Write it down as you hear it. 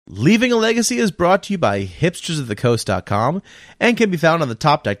Leaving a Legacy is brought to you by hipstersofthecoast.com and can be found on the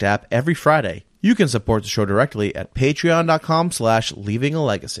Top Deck app every Friday. You can support the show directly at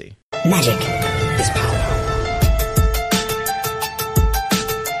patreon.com/leavingalegacy. Magic is power.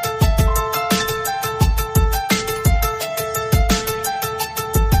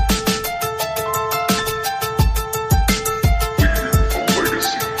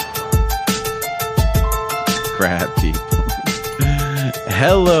 Crap people.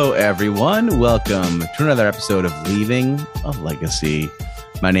 Hello everyone, welcome to another episode of Leaving a Legacy.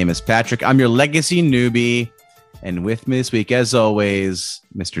 My name is Patrick, I'm your legacy newbie, and with me this week as always,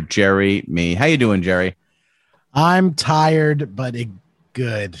 Mr. Jerry Me. How you doing, Jerry? I'm tired but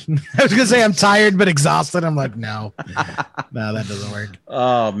good. I was gonna say I'm tired but exhausted. I'm like, no, that doesn't work.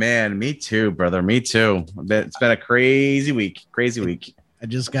 Oh man, me too, brother, me too. It's been a crazy week. I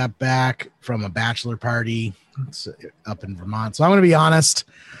just got back from a bachelor party up in Vermont. So I'm going to be honest.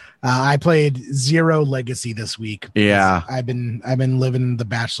 I played zero Legacy this week. Yeah. I've been living the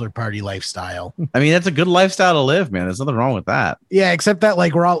bachelor party lifestyle. I mean, that's a good lifestyle to live, man. There's nothing wrong with that. Yeah. Except that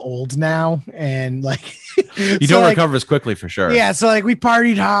like we're all old now and like you don't recover as quickly for sure. Yeah. So like we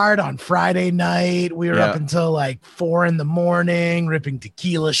partied hard on Friday night. We were up until like 4 a.m, ripping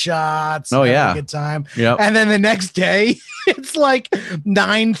tequila shots. Oh yeah. A good time. Yeah. And then the next day it's like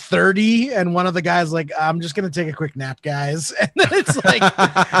 9:30 and one of the guys like, I'm just going to take a quick nap, guys. And then it's like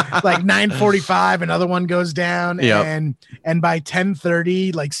 9:45, another one goes down. Yep. And by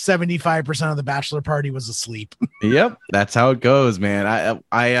 10:30, like 75% of the bachelor party was asleep. Yep. That's how it goes, man.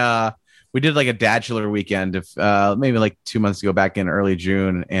 We did like a bachelor weekend maybe like 2 months ago back in early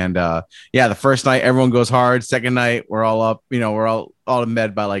June. And the first night everyone goes hard. Second night we're all up, we're all in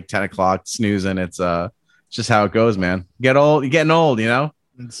bed by like 10 o'clock snoozing. It's just how it goes, man. You're getting old,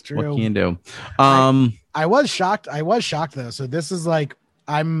 It's true. What can you do? I was shocked though. So this is like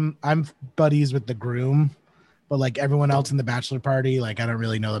I'm buddies with the groom, but like everyone else in the bachelor party, like I don't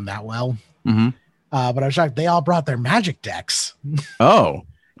really know them that well. Mm-hmm. But I was shocked they all brought their Magic decks. Oh,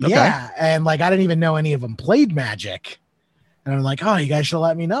 okay. Yeah, and like I didn't even know any of them played Magic. And I'm like, oh, you guys should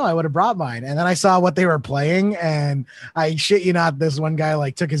let me know. I would have brought mine. And then I saw what they were playing, and I shit you not, this one guy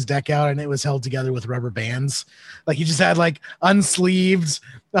like took his deck out and it was held together with rubber bands. Like he just had like unsleeved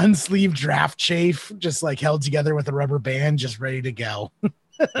draft chafe, just like held together with a rubber band, just ready to go.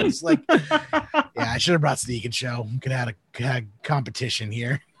 It's like, yeah, I should have brought Sneak and Show. Could have had a competition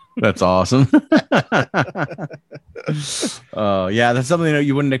here. That's awesome. Yeah, that's something that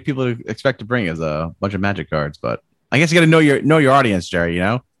you wouldn't people expect to bring as a bunch of Magic cards, but I guess you got to know your audience, Jerry.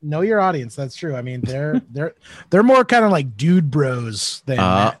 Know your audience. That's true. I mean, they're more kind of like dude bros than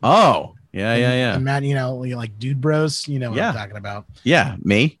Matt. Oh, yeah. And Matt, like dude bros. You know what I'm talking about? Yeah,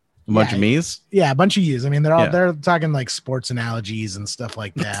 me. A bunch of me's. Yeah, a bunch of yous. I mean, they're talking like sports analogies and stuff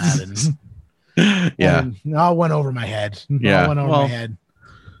like that, and and all went over my head. Yeah, all went over my head.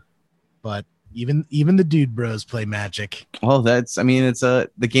 But even the dude bros play Magic. Well, it's the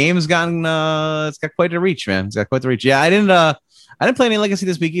game's gotten it's got quite a reach, man. It's got quite the reach. Yeah, I didn't play any Legacy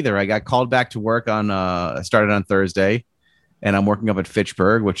this week either. I got called back to work I started on Thursday, and I'm working up at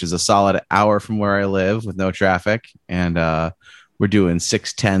Fitchburg, which is a solid hour from where I live with no traffic, and we're doing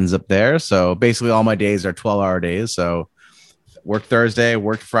 610s up there. So basically all my days are 12-hour days. So worked Thursday,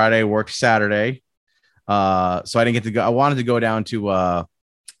 worked Friday, worked Saturday. So I didn't get to go. I wanted to go down to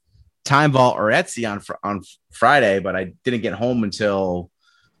Time Vault or Etsy on Friday, but I didn't get home until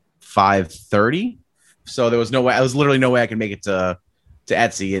 5:30. So there was no way. I was literally no way I could make it to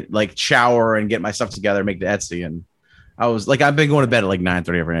Etsy, like shower and get my stuff together, make it to Etsy. And I was like, I've been going to bed at like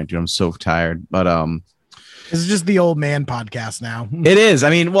 9:30 every night, dude. I'm so tired. But this is just the old man podcast now. It is. I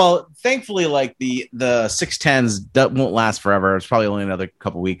mean, well, thankfully, like the 610s won't last forever. It's probably only another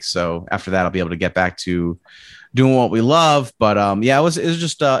couple weeks. So after that, I'll be able to get back to doing what we love. But it was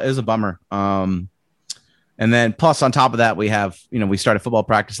a bummer. And then plus on top of that, we have, we started football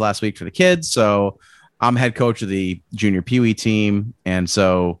practice last week for the kids. So I'm head coach of the junior Pee-wee team. And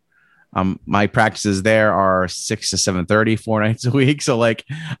so my practices there are 6 to 7:30, 4 nights a week. So like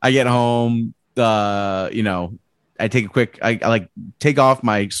I get home, I take a quick, I like take off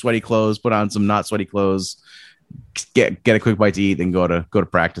my sweaty clothes, put on some not sweaty clothes, get a quick bite to eat, and go to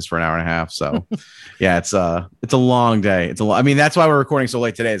practice for an hour and a half. So yeah, it's a long day. I mean, that's why we're recording so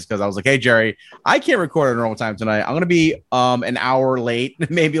late today, is because I was like, hey Jerry, I can't record at a normal time tonight. I'm going to be an hour late,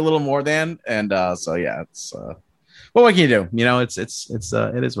 maybe a little more than. And so yeah, it's well, what can you do? It is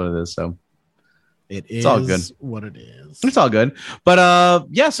what it is. So it's all good. What it is. It's all good. But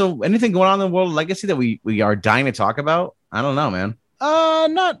yeah, so anything going on in the world of Legacy that we are dying to talk about? I don't know, man.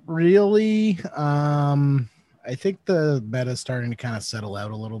 Not really. I think the meta is starting to kind of settle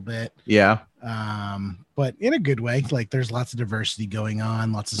out a little bit. Yeah. But in a good way. Like there's lots of diversity going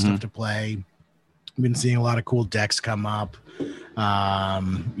on, lots of stuff to play. I've been seeing a lot of cool decks come up.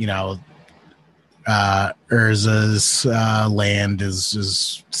 Urza's land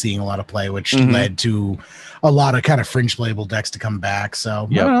is seeing a lot of play, which led to a lot of kind of fringe playable decks to come back. So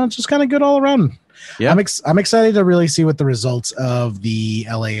I don't know, it's just kind of good all around. Yeah, I'm excited to really see what the results of the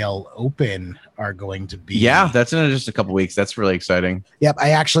LAL Open are going to be. Yeah, that's in just a couple weeks. That's really exciting. Yep,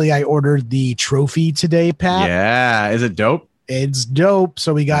 I ordered the trophy today, Pat. Yeah, is it dope? It's dope.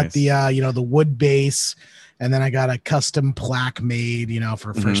 So we got the the wood base, and then I got a custom plaque made,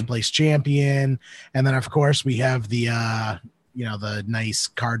 for first place champion, and then of course we have the the nice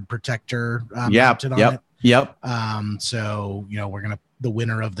card protector mounted on it. Yep. So we're gonna. The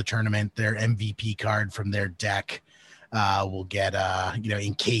winner of the tournament, their MVP card from their deck will get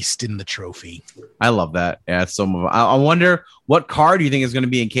encased in the trophy. I love that. Yeah, it's so. I wonder what card do you think is going to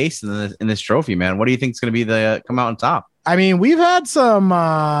be encased in this trophy, man? What do you think is going to be come out on top? I mean, we've had some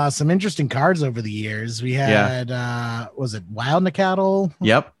interesting cards over the years. We had was it Wild Nicatl?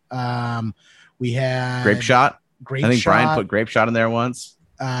 Yep. We had Grape Shot. I think Brian put Grape Shot in there once.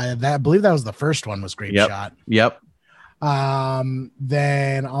 I believe that was the first one. Was Grape Shot? Yep.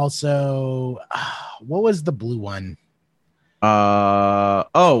 Then also, what was the blue one? Oh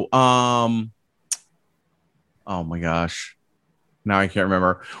my gosh. Now I can't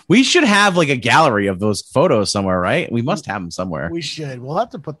remember. We should have like a gallery of those photos somewhere, right? We must have them somewhere. We should. We'll have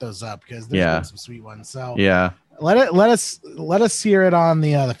to put those up because there's been some sweet ones. So yeah, let us hear it on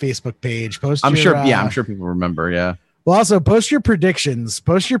the Facebook page. I'm sure people remember. Yeah. Well, also post your predictions.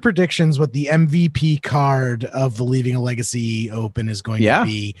 Post your predictions what the MVP card of the Leaving a Legacy Open is going to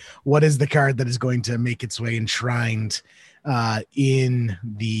be. What is the card that is going to make its way enshrined in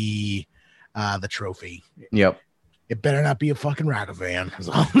the trophy? Yep. It better not be a fucking Ragavan. Is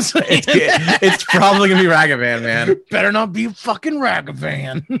all I'm saying. It's probably gonna be Ragavan, man. It better not be a fucking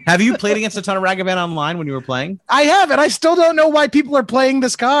Ragavan. Have you played against a ton of Ragavan online when you were playing? I have, and I still don't know why people are playing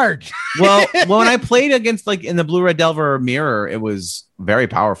this card. Well, when I played against like in the Blue Red Delver mirror, it was very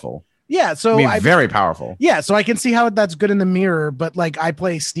powerful. Yeah, so very powerful. Yeah, so I can see how that's good in the mirror, but like I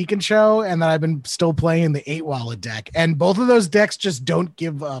play Sneak and Show, and then I've been still playing the 8-wallet deck, and both of those decks just don't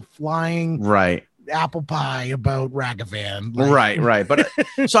give a flying apple pie about Ragavan. Right. But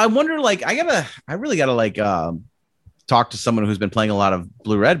so I wonder, like, I really gotta like talk to someone who's been playing a lot of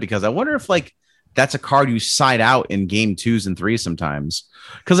Blue Red, because I wonder if like that's a card you side out in game 2s and 3s sometimes.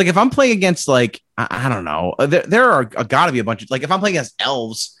 Because like if I'm playing against like I don't know, there are gotta be a bunch of like if I'm playing against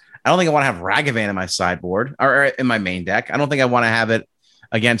elves, I don't think I want to have Ragavan in my sideboard or in my main deck. I don't think I want to have it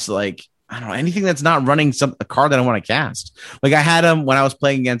against like I don't know, anything that's not running a card that I want to cast. Like I had him when I was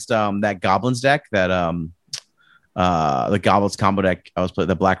playing against that Goblins deck, that the Goblins combo deck. I was playing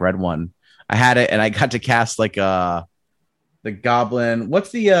the black red one. I had it and I got to cast like the Goblin.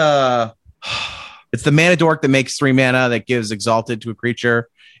 What's the it's the mana dork that makes 3 mana that gives exalted to a creature.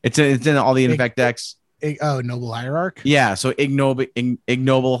 It's in all the infect decks. Noble Hierarch. Yeah, so ignoble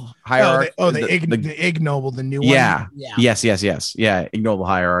Hierarch. The ignoble, the new one. Yeah. Yes. Yeah, ignoble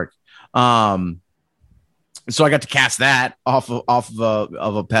Hierarch. So I got to cast that off of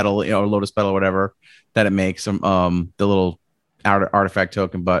a petal, or lotus petal, or whatever that it makes. The little artifact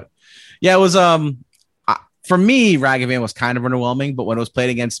token. But yeah, it was for me, Ragavan was kind of underwhelming. But when it was played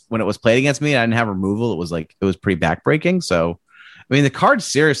against me, I didn't have removal. It was pretty backbreaking. So I mean, the card's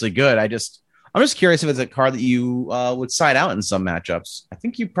seriously good. I'm just curious if it's a card that you would side out in some matchups. I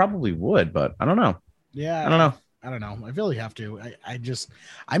think you probably would, but I don't know. Yeah, I don't know. I really have to. I'm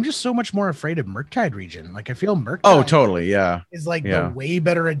just so much more afraid of Murktide Region. Like I feel Murktide. Oh, totally. Yeah. Is like the way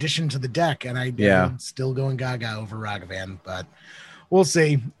better addition to the deck. And I'm still going gaga over Ragavan, but we'll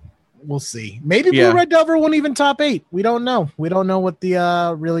see. Maybe Blue Red Delver won't even top 8. We don't know. We don't know what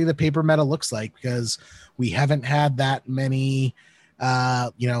the really the paper meta looks like, because we haven't had that many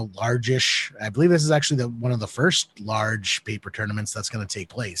largish. I believe this is actually one of the first large paper tournaments that's going to take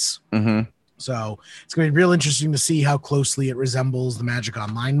place. Mm-hmm. So it's going to be real interesting to see how closely it resembles the Magic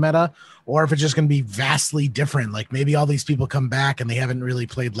Online meta, or if it's just going to be vastly different. Like maybe all these people come back and they haven't really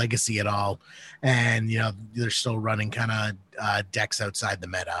played Legacy at all, and they're still running kind of decks outside the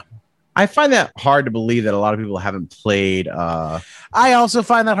meta. I find that hard to believe that a lot of people haven't played. I also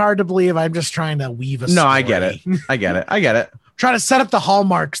find that hard to believe. I'm just trying to weave a story. No, I get it. Trying to set up the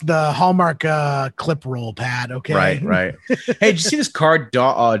Hallmark clip roll, Pat. Okay. Right. Hey, did you see this card,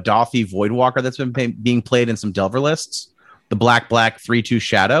 Doffy Voidwalker, that's been being played in some Delver lists? The black 3/2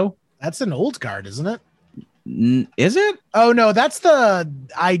 Shadow. That's an old card, isn't it? Is it? Oh no,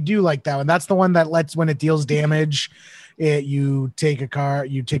 I do like that one. That's the one that lets, when it deals damage, you take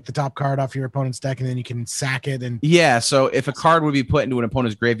the top card off your opponent's deck, and then you can sack it. And Yeah. So if a card would be put into an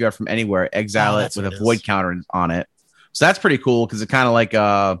opponent's graveyard from anywhere, exile it with a void counter on it. So that's pretty cool because it kind of like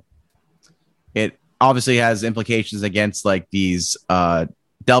it obviously has implications against like these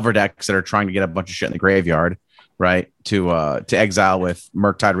Delver decks that are trying to get a bunch of shit in the graveyard, right? To exile with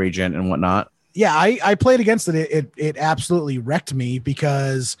Murktide Regent and whatnot. Yeah, I played against it. It absolutely wrecked me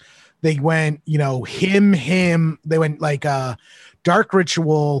because they went, they went like Dark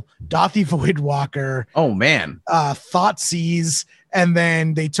Ritual, Dothy Voidwalker. Oh man. Thoughtseize, and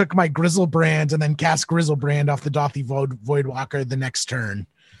then they took my Grizzlebrand and then cast Grizzlebrand off the Dothy Voidwalker the next turn.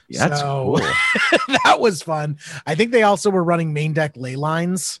 Yeah, that's cool. That was fun. I think they also were running main deck ley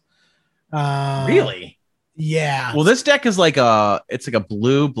lines. Really? Yeah. Well, this deck is like it's like a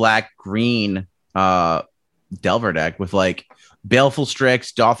blue, black, green Delver deck with like Baleful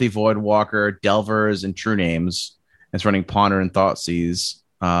Strix, Dothy Voidwalker, Delvers, and True Names. It's running Ponder and Thoughtseize.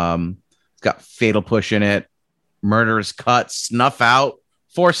 It's got Fatal Push in it, Murderous Cut, Snuff Out,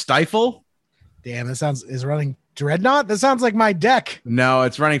 Force Stifle. Damn, is running Dreadnought? That sounds like my deck. No,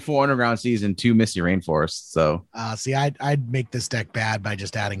 it's running 4 Underground Seas and 2 Misty Rainforest. So see, I'd make this deck bad by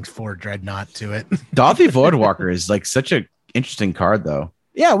just adding 4 Dreadnought to it. Dothy Voidwalker is like such a interesting card though.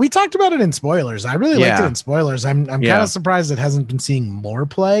 Yeah, we talked about it in spoilers. I really liked it in spoilers. I'm kind of surprised it hasn't been seeing more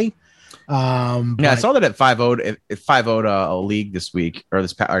play. I saw that at 5-0'd a league this week, or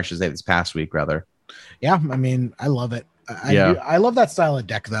I should say this past week rather. Yeah, I mean, I love it. I love that style of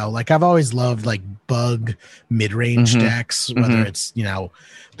deck though. Like I've always loved like bug mid-range decks, whether it's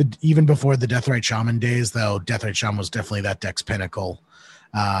even before the Deathrite Shaman days, though. Deathrite Shaman was definitely that deck's pinnacle.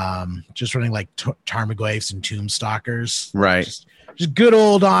 Just running like Tarmogoyfs and Tombstalkers, right? Just good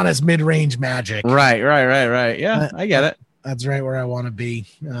old honest mid-range magic. Right. Yeah, I get it. That's right where I want to be.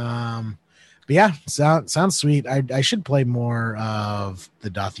 But yeah, sounds sweet. I should play more of the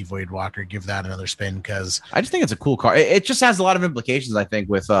Dothy Voidwalker, give that another spin, because I just think it's a cool card. It just has a lot of implications, I think,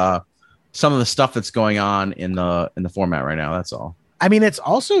 with some of the stuff that's going on in the format right now. That's all. I mean, it's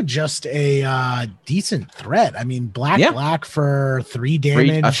also just a decent threat. I mean, black for 3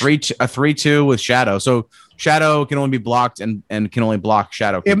 damage. A 3/2 with Shadow. So Shadow can only be blocked and can only block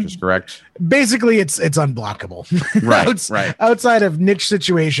Shadow creatures, correct? Basically, it's unblockable. Right. Outside of niche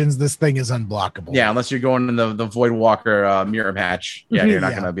situations, this thing is unblockable. Yeah, unless you're going in the Voidwalker mirror match. Yeah, you're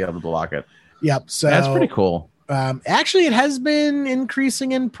not going to be able to block it. Yep. So that's pretty cool. Actually, it has been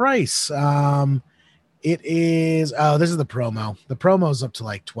increasing in price. It is. This is the promo. The promo's up to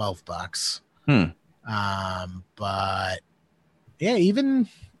like $12. But yeah, even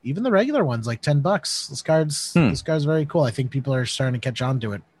the regular one's like $10. This card's very cool. I think people are starting to catch on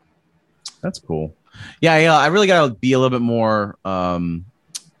to it. That's cool. Yeah. I really got to be a little bit more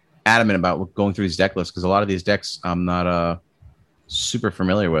adamant about going through these deck lists, because a lot of these decks I'm not super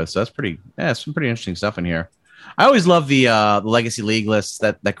familiar with. So that's some pretty interesting stuff in here. I always love the Legacy League lists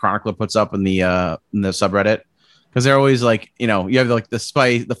that Chronicler puts up in the subreddit, because they're always like, you have like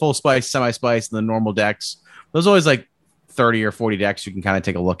the full spice, semi-spice, and the normal decks. There's always like 30 or 40 decks you can kind of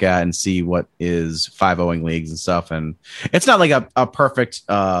take a look at and see what is 5-0ing leagues and stuff. And it's not like a perfect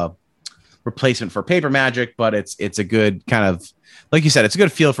replacement for paper Magic, but it's a good kind of, like you said, it's a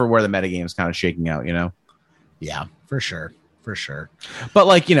good feel for where the metagame is kind of shaking out, Yeah, for sure. But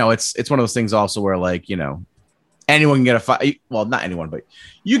like, it's one of those things also where like, anyone can get a 5. Well, not anyone, but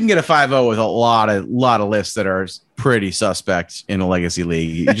you can get a 5-0 with a lot of lists that are pretty suspect in a Legacy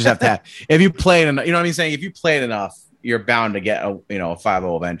League. You just have to have, if you play it, you know what I'm saying? If you play it enough, you're bound to get a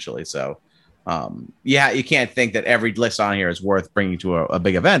 5-0 eventually. So, you can't think that every list on here is worth bringing to a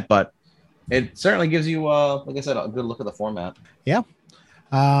big event, but it certainly gives you, like I said, a good look at the format. Yeah.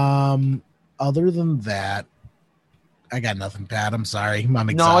 Other than that, I got nothing, Pat. I'm sorry. I'm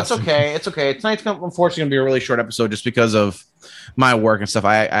exhausted. No, it's okay. Tonight's unfortunately going to be a really short episode just because of my work and stuff.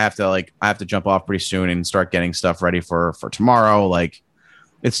 I have to jump off pretty soon and start getting stuff ready for tomorrow. Like,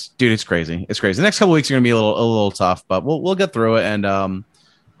 it's crazy. It's crazy. The next couple weeks are going to be a little tough, but we'll get through it. And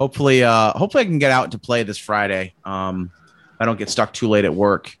hopefully I can get out to play this Friday. I don't get stuck too late at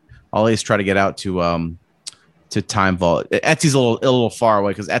work. I'll at least try to get out to Time Vault. Etsy's a little far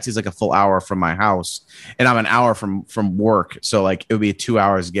away, because Etsy's like a full hour from my house, and I'm an hour from work. So like it would be 2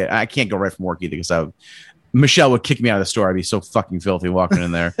 hours to get. I can't go right from work either, because Michelle would kick me out of the store. I'd be so fucking filthy walking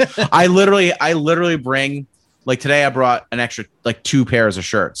in there. I literally bring like today I brought an extra like 2 pairs of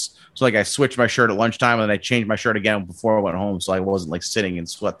shirts. So like I switched my shirt at lunchtime and then I changed my shirt again before I went home, so I wasn't like sitting in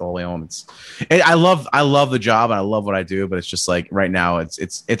sweat the whole way home. I love the job and I love what I do, but it's just like right now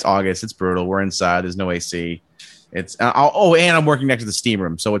it's August, it's brutal. We're inside, there's no AC. It's and I'm working next to the steam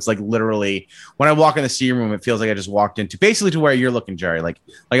room, so it's like literally when I walk in the steam room, it feels like I just walked into basically to where you're looking, Jerry. Like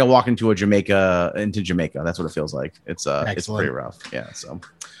I walk into Jamaica. That's what it feels like. It's pretty rough. Yeah. So,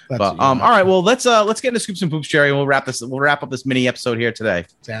 all right. Well, let's get into Scoops and Poops, Jerry. We'll wrap up this mini episode here today.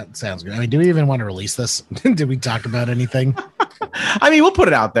 That sounds good. I mean, do we even want to release this? Did we talk about anything? I mean, we'll put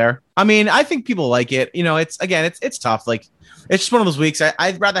it out there. I mean, I think people like it. You know, it's tough. Like it's just one of those weeks.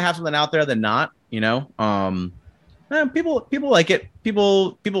 I'd rather have something out there than not. You know. People like it.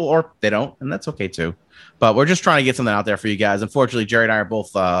 People or they don't, and that's okay too. But we're just trying to get something out there for you guys. Unfortunately, Jerry and I are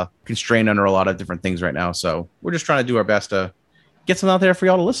both constrained under a lot of different things right now, so we're just trying to do our best to get something out there for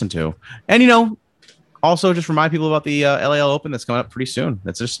y'all to listen to. And also just remind people about the LAL Open that's coming up pretty soon.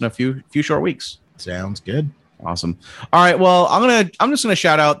 That's just in a few short weeks. Sounds good. Awesome. All right. Well, I'm just gonna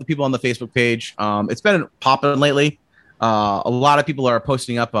shout out the people on the Facebook page. It's been popping lately. A lot of people are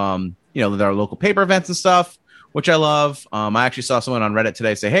posting up their local paper events and stuff, which I love. I actually saw someone on Reddit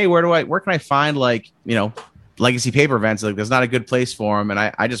today say, "Hey, where can I find legacy paper events? Like, there's not a good place for them." And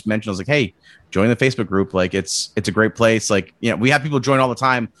I just mentioned, I was like, "Hey, join the Facebook group. Like, it's a great place. Like, we have people join all the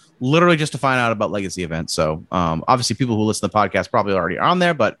time, literally just to find out about legacy events. So, obviously, people who listen to the podcast probably already are on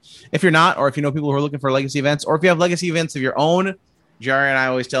there. But if you're not, or if you know people who are looking for legacy events, or if you have legacy events of your own, Jerry and I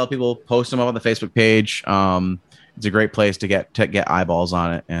always tell people post them up on the Facebook page. It's a great place to get eyeballs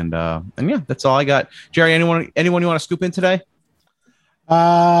on it, and yeah, that's all I got. Jerry, anyone you want to scoop in today?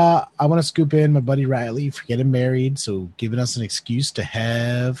 I want to scoop in my buddy Riley for getting married, so giving us an excuse to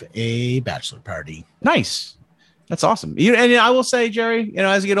have a bachelor party. Nice, that's awesome. And I will say, Jerry,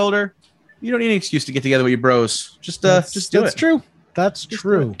 as you get older, you don't need an excuse to get together with your bros. Just do it. That's true. That's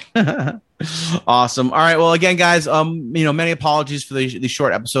true. Awesome. All right. Well, again, guys, many apologies for the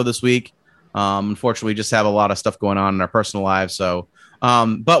short episode this week. Unfortunately, we just have a lot of stuff going on in our personal lives. So,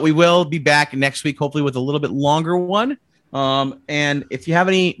 but we will be back next week, hopefully with a little bit longer one. And if you have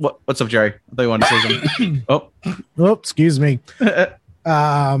any, what's up, Jerry? I thought you wanted to say something. Oh, excuse me.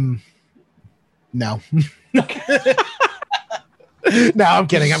 No. No, I'm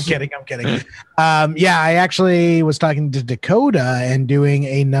kidding. Yeah, I actually was talking to Dakota and doing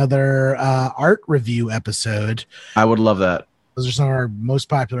another art review episode. I would love that. Those are some of our most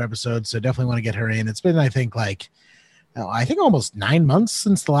popular episodes, so definitely want to get her in. It's been, I think almost 9 months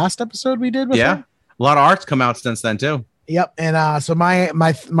since the last episode we did with her. A lot of art's come out since then too. Yep, and so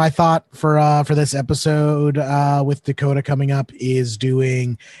my thought for this episode with Dakota coming up is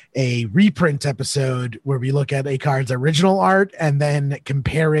doing a reprint episode where we look at a card's original art and then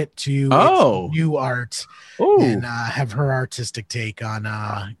compare it to its new art. Ooh. And have her artistic take on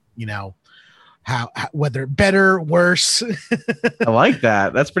how whether better, worse. I like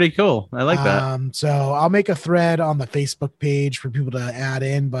that. That's pretty cool. I like that. So I'll make a thread on the Facebook page for people to add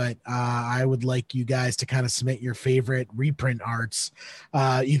in, but I would like you guys to kind of submit your favorite reprint arts,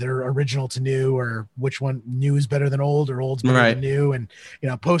 either original to new, or which one new is better than old, or old's better than new, and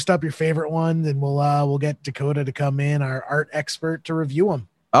post up your favorite ones, and we'll get Dakota to come in, our art expert, to review them.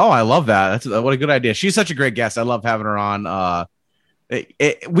 Oh, I love that. What a good idea. She's such a great guest. I love having her on.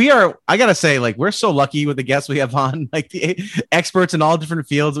 I gotta say, like, we're so lucky with the guests we have on, like the experts in all different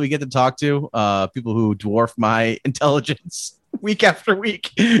fields that we get to talk to, people who dwarf my intelligence week after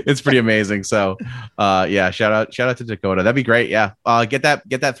week. It's pretty amazing. So shout out to Dakota. That'd be great. Yeah. Get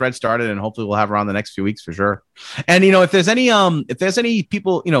that thread started, and hopefully we'll have her on the next few weeks for sure. And if there's any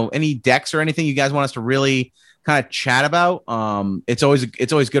people, any decks or anything you guys want us to really kind of chat about, it's always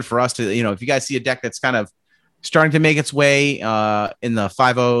good for us to, if you guys see a deck that's kind of starting to make its way in the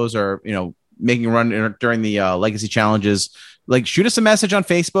 5-0s, or making a run during the legacy challenges, like shoot us a message on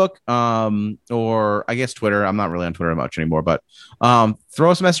Facebook, or I guess Twitter. I'm not really on Twitter much anymore, but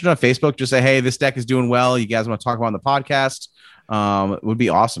throw us a message on Facebook. Just say, hey, this deck is doing well. You guys want to talk about on the podcast? It would be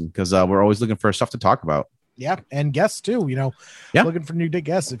awesome, because we're always looking for stuff to talk about. Yeah, and guests too. Looking for new deck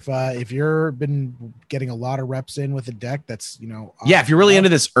guests. If you're been getting a lot of reps in with a deck that's if you're really into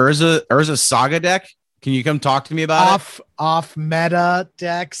this Urza Saga deck, can you come talk to me about off meta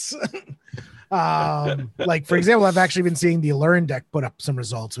decks? Like, for example, I've actually been seeing the Allurin deck put up some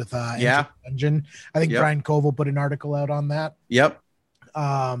results with Dungeon. I think Brian Koval put an article out on that. Yep.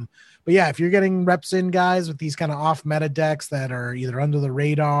 But yeah, if you're getting reps in, guys, with these kind of off meta decks that are either under the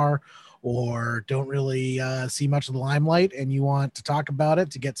radar or don't really see much of the limelight, and you want to talk about it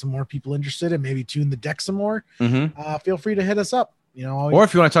to get some more people interested and maybe tune the deck some more, feel free to hit us up. You know, Or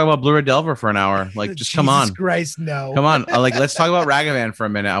if you want to talk about Blue Red Delver for an hour, like just come on. Jesus Christ, no. Come on. Like, let's talk about Ragavan for a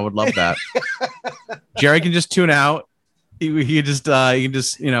minute. I would love that. Jerry can just tune out. He can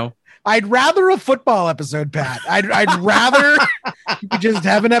just, you know. I'd rather a football episode, Pat. I'd rather you could just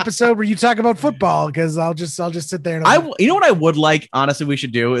have an episode where you talk about football, because I'll just sit there and you know what I would like, honestly, we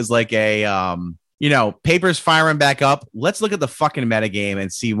should do is like a you know, Paper's firing back up. Let's look at the fucking metagame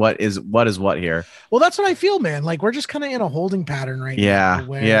and see what is what here. Well, that's what I feel, man. Like, we're just kind of in a holding pattern right now.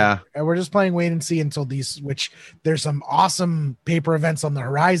 Yeah. We're just playing wait and see until which there's some awesome Paper events on the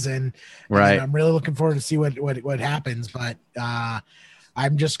horizon. Right. I'm really looking forward to see what happens. But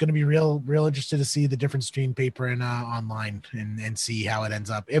I'm just going to be real interested to see the difference between Paper and online and see how it ends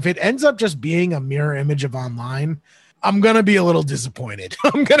up. If it ends up just being a mirror image of online, I'm going to be a little disappointed.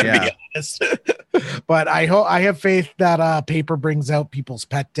 I'm going to be honest. But I have faith that Paper brings out people's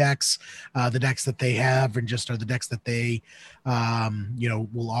pet decks, the decks that they have, and just are the decks that they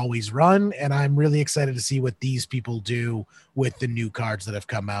will always run. And I'm really excited to see what these people do with the new cards that have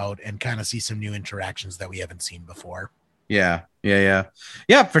come out, and kind of see some new interactions that we haven't seen before. Yeah,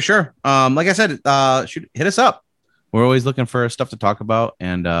 for sure. Like I said, hit us up. We're always looking for stuff to talk about,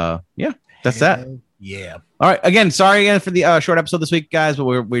 and that's that. Yeah. All right. Again, sorry again for the short episode this week, guys, but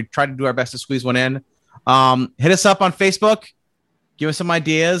we tried to do our best to squeeze one in. Hit us up on Facebook. Give us some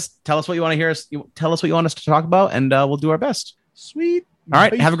ideas. Tell us what you want to hear us. Tell us what you want us to talk about, and we'll do our best. Sweet. All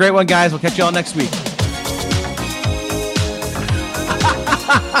right. Have a great one, guys. We'll catch you all next week.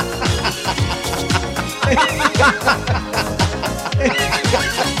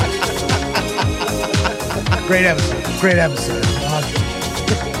 Great episode.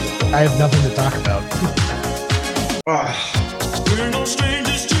 I have nothing to talk about. We're no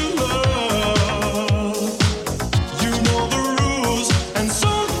strangers to love. You know the rules, and so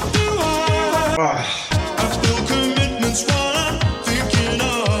do I. I feel commitment's what I'm thinking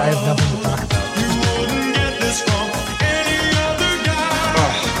of. I have nothing to talk about. You wouldn't get this from any other guy.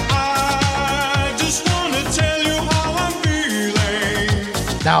 I just want to tell you how I'm feeling.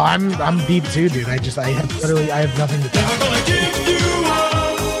 No, I'm deep too, dude. I have nothing to talk Never about. gonna give you up.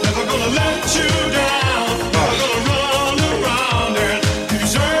 Never gonna let you down. Never gonna run around and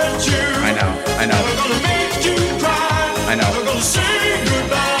desert you. I know. Never gonna make you cry. I know. Never gonna say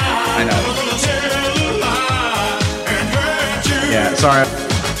goodbye. I know. Never gonna tell a lie and hurt you. Yeah, sorry.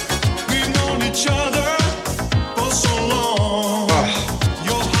 We've known each other for so long.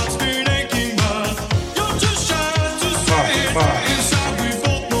 Your heart's been aching, but you're too shy to say it. Inside we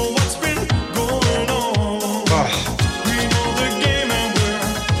both know what's been going on. We know the game and we're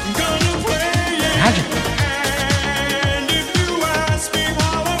gonna play it. Magic. And if you ask me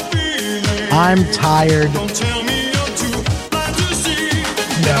how I'm feeling, I'm tired. don't tell me you're too blind to see.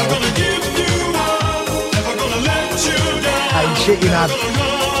 No. Never gonna give you up. Never gonna let you down. I shit you not.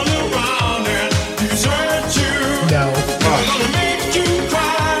 Run around and desert you. No. Never gonna make you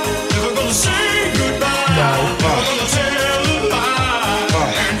cry. Never gonna say goodbye. No. Never gonna tell a lie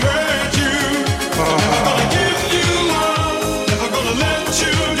and hurt you. Never gonna give you up. Never gonna let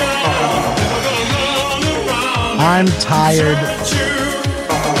you down. Never gonna run around and I'm tired. desert you.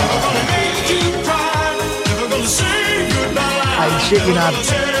 Never gonna make you cry. Never gonna say goodbye. I shit you not.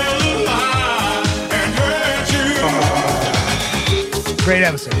 Tell a lie and hurt you. Great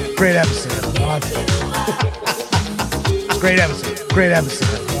episode. Great episode. Awesome. Great episode. Great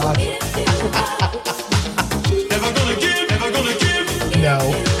episode. Awesome. Never gonna give. Never gonna give. No.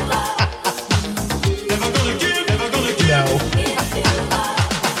 Never gonna give. Never gonna give. No.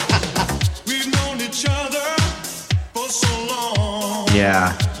 We've known each other for so long.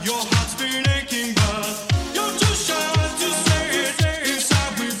 Yeah. Your heart's been aching, but you're too shy to say it.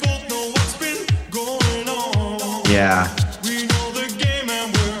 Inside we both know what's been going on. Yeah. We know the game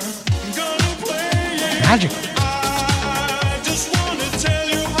and we're gonna play it. Magic. I just wanna tell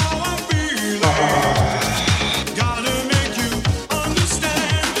you how I'm feeling. Gotta make you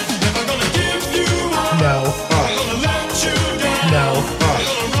understand. Never gonna give you up. No. Never gonna let you down. No. Never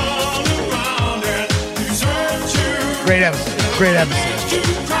gonna run around and desert you. Great episode. Great episode.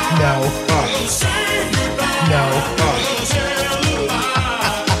 No. No. No.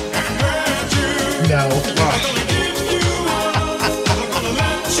 No.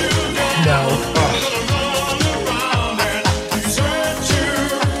 No.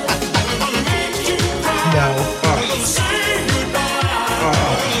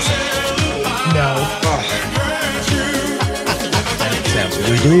 No.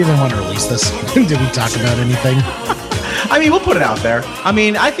 Do we even want to release this? Did we talk about anything? I mean, we'll put it out there. I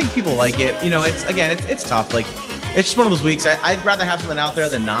mean, I think people like it. You know, it's tough. Like, it's just one of those weeks. I'd rather have something out there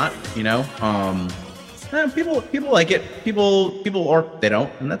than not. You know, People like it. People or they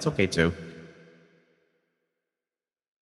don't, and that's okay too.